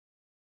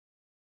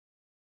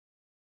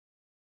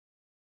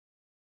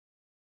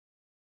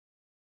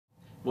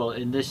Well,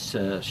 in this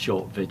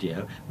short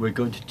video we're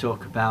going to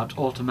talk about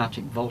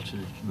automatic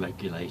voltage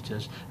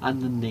regulators and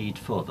the need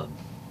for them.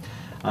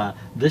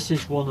 This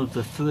is one of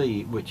the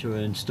three which are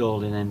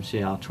installed in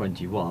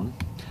MCR21.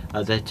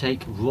 They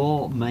take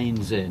raw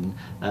mains in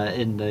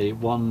the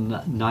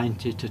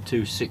 190 to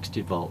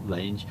 260 volt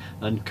range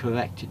and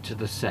correct it to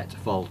the set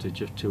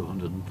voltage of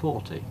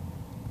 240.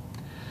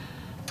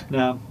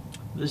 Now,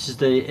 this is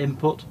the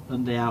input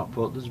and the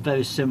output. It's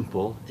very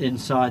simple.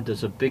 Inside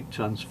there's a big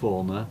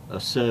transformer, a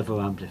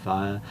servo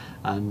amplifier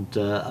and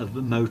a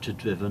motor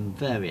driven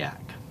variac.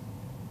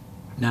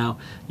 Now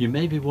you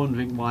may be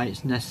wondering why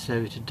it's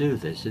necessary to do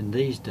this. In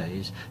these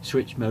days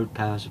switch mode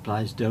power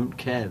supplies don't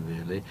care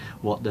really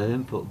what their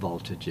input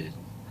voltage is.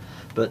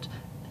 But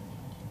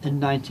in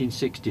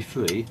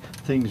 1963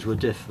 things were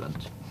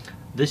different.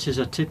 This is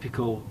a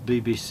typical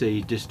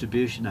BBC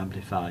distribution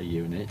amplifier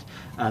unit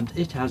and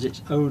it has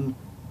its own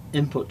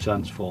input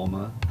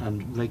transformer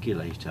and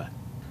regulator.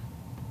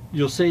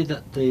 You'll see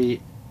that the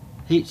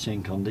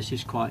heatsink on this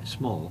is quite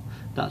small.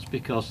 That's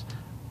because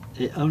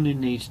it only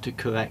needs to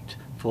correct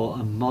for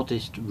a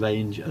modest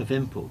range of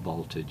input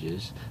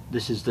voltages.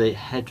 This is the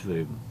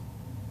headroom.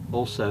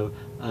 Also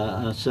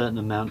a certain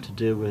amount to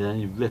do with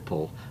any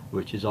ripple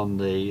which is on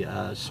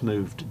the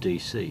smoothed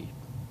DC.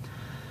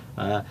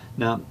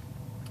 Now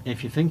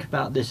if you think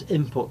about this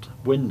input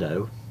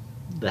window,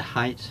 the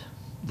height,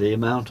 the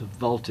amount of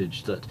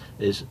voltage that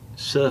is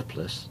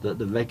surplus that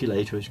the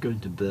regulator is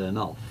going to burn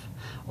off,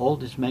 all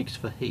this makes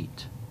for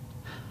heat,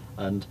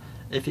 and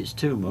if it's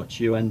too much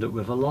you end up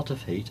with a lot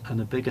of heat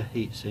and a bigger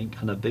heatsink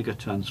and a bigger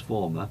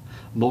transformer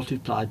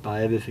multiplied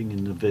by everything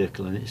in the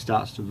vehicle, and it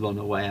starts to run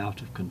away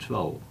out of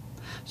control.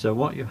 So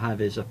what you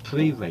have is a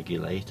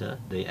pre-regulator,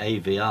 the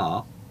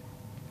AVR,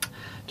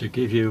 to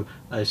give you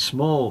a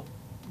small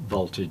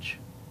voltage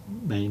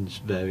mains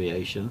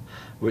variation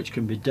which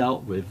can be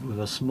dealt with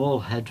a small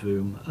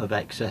headroom of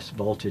excess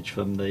voltage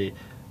from the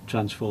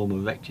transformer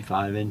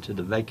rectifier into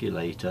the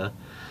regulator,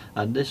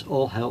 and this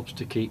all helps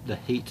to keep the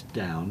heat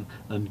down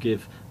and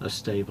give a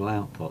stable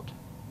output.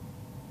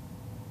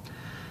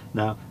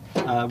 Now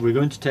we're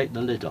going to take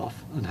the lid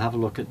off and have a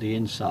look at the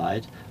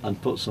inside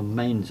and put some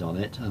mains on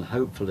it and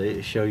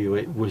hopefully show you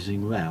it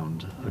whizzing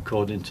round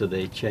according to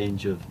the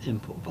change of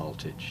input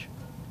voltage.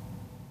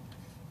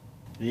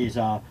 These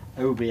are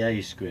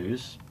OBA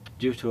screws.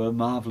 Due to a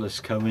marvellous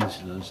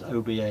coincidence,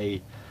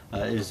 OBA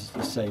is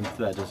the same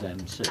thread as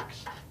M6,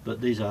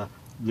 but these are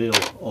real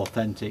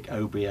authentic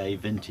OBA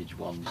vintage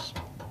ones.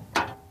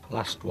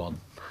 Last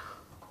one.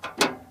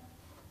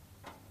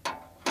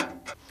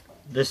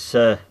 This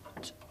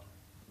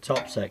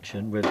top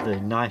section with the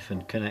knife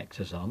and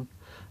connectors on,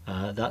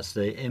 that's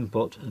the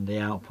input and the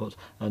output,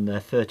 and their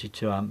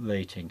 32 amp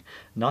rating.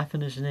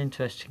 Knifen is an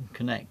interesting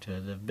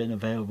connector. They've been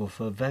available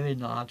for a very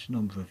large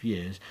number of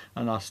years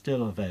and are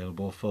still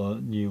available for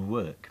new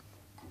work.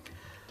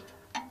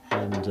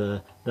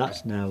 And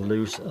that's now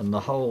loose and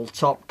the whole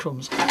top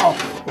comes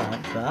off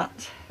like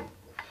that.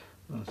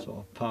 I'll sort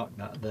of park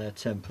that there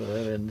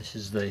temporarily, and this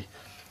is the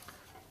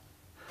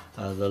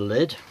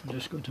lid. I'm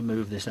just going to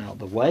move this out of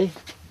the way.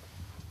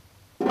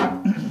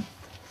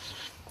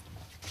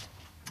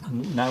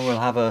 And now we'll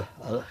have a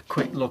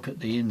quick look at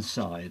the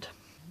inside,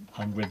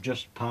 and we've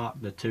just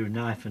parked the two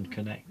knife and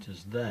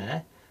connectors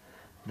there.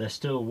 They're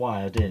still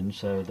wired in,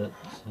 so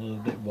that's a little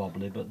bit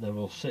wobbly, but they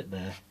will sit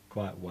there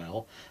quite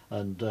well,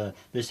 and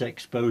this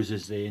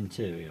exposes the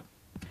interior.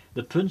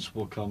 The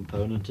principal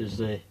component is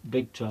the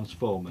big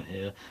transformer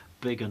here,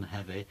 big and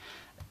heavy.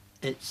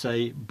 It's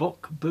a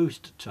buck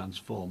boost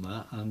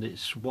transformer and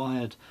it's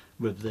wired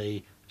with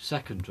the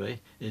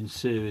secondary in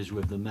series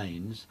with the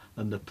mains,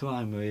 and the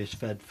primary is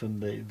fed from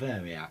the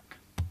variac.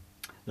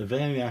 The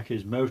variac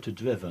is motor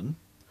driven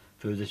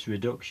through this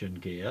reduction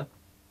gear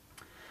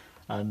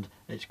and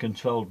it's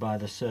controlled by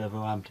the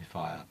servo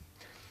amplifier.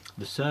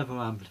 The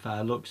servo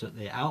amplifier looks at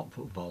the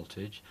output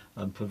voltage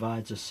and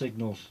provides a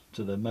signal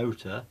to the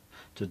motor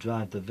to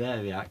drive the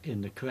variac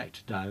in the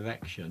correct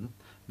direction.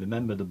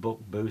 Remember the buck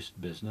boost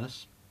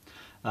business,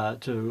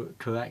 to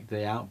correct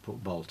the output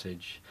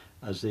voltage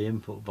as the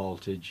input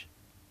voltage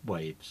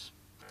waves.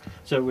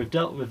 So we've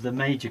dealt with the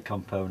major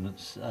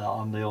components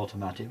on the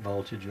automatic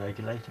voltage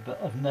regulator, but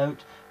of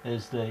note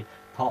is the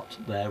pot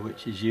there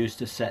which is used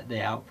to set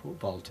the output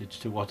voltage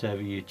to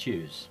whatever you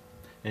choose,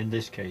 in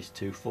this case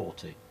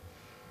 240.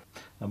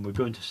 And we're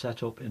going to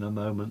set up in a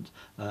moment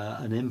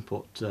an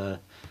input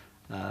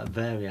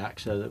variac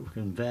so that we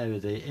can vary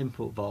the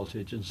input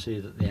voltage and see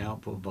that the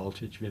output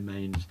voltage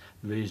remains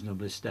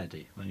reasonably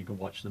steady, and you can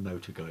watch the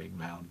motor going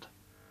round.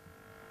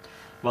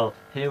 Well,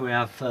 here we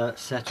have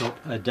set up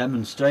a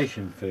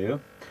demonstration for you.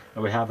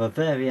 We have a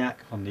variac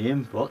on the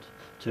input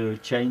to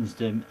change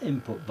the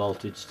input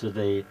voltage to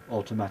the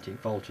automatic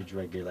voltage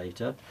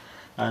regulator,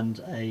 and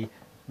a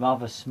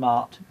rather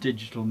smart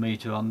digital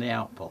meter on the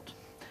output,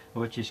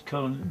 which is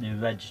currently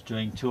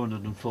registering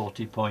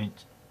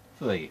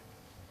 240.3.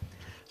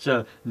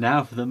 So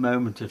now for the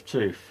moment of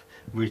truth.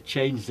 We've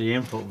changed the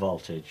input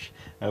voltage.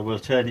 We'll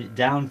turn it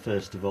down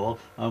first of all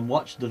and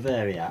watch the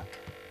variac.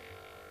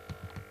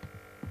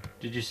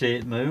 Did you see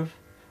it move?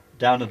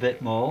 Down a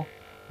bit more.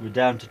 We're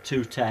down to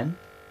 210.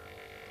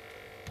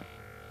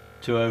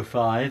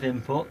 205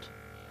 input.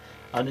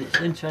 And it's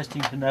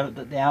interesting to note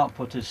that the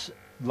output is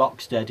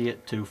rock steady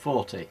at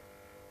 240.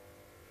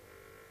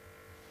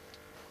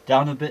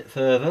 Down a bit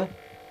further,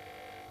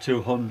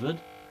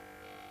 200,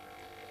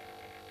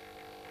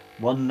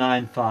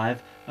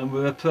 195, and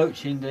we're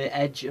approaching the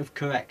edge of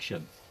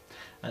correction.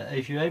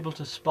 If you're able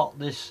to spot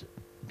this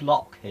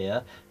block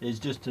here, is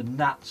just a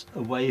gnat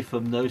away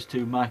from those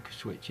two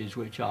microswitches,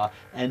 which are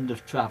end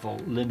of travel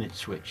limit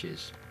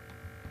switches.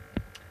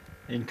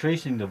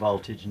 Increasing the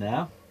voltage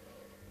now,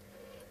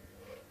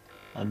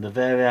 and the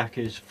variac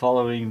is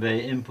following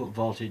the input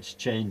voltage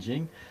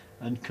changing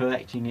and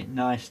correcting it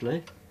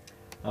nicely,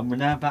 and we're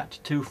now back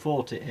to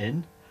 240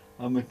 in,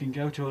 and we can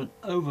go to an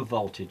over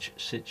voltage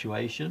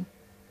situation.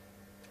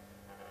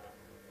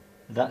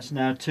 That's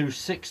now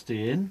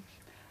 260 in,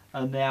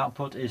 and the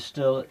output is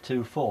still at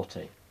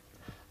 240,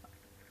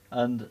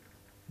 and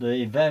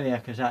the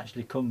variac has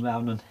actually come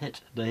round and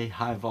hit the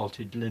high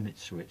voltage limit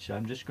switch. So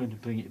I'm just going to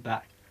bring it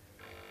back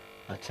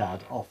a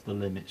tad off the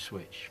limit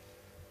switch.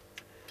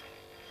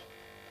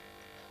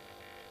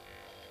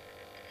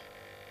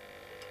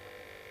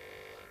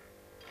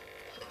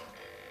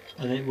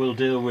 And it will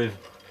deal with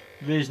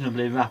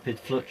reasonably rapid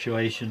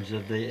fluctuations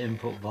of the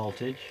input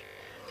voltage,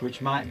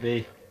 which might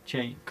be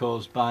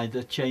caused by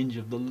the change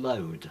of the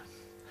load.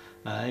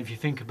 If you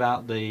think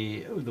about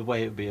the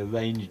way it would be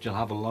arranged, you'll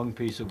have a long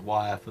piece of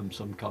wire from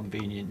some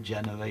convenient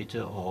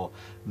generator or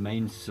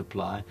mains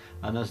supply,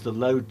 and as the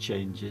load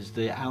changes,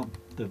 the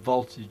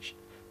voltage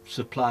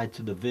supplied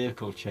to the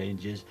vehicle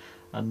changes,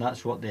 and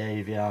that's what the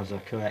AVRs are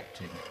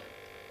correcting.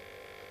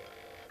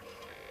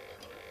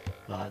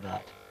 Like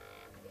that.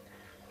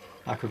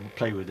 I could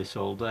play with this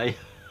all day.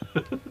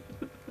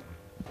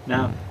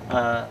 Now,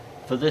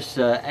 for this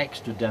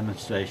extra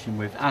demonstration,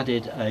 we've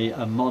added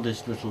a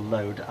modest little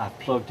load. I've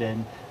plugged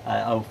in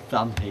a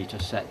fan heater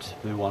set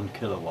for 1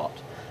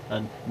 kilowatt,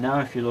 and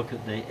now if you look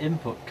at the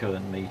input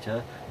current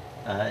meter,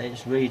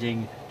 it's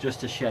reading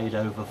just a shade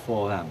over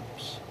 4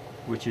 amps,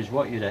 which is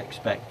what you'd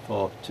expect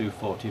for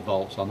 240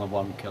 volts on a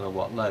 1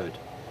 kilowatt load.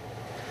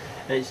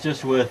 It's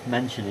just worth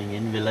mentioning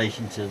in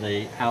relation to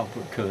the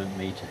output current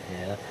meter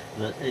here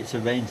that it's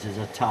arranged as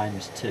a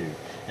 ×2.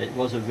 It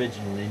was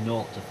originally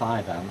 0 to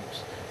 5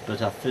 amps,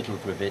 but I've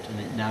fiddled with it and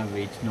it now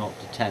reads 0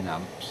 to 10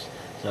 amps.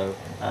 So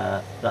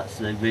that's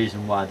the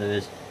reason why there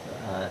is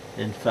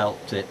in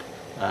felt tip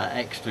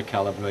extra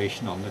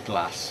calibration on the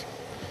glass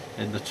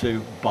in the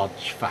true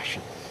bodge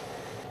fashion.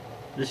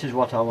 This is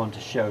what I want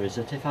to show, is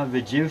that if I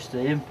reduce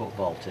the input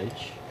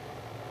voltage,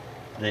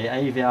 the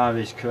AVR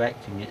is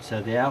correcting it, so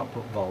the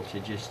output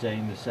voltage is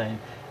staying the same,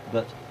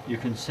 but you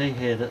can see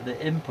here that the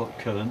input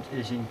current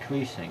is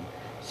increasing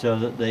so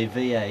that the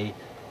VA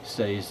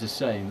stays the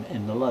same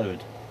in the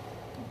load.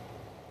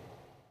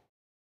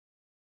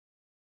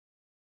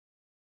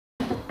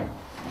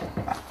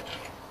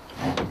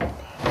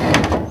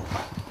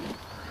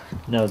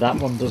 No, that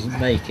one doesn't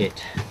make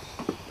it.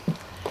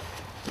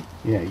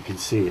 Yeah, you can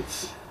see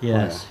it's...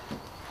 Yes.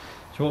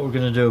 So what we're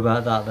going to do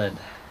about that then?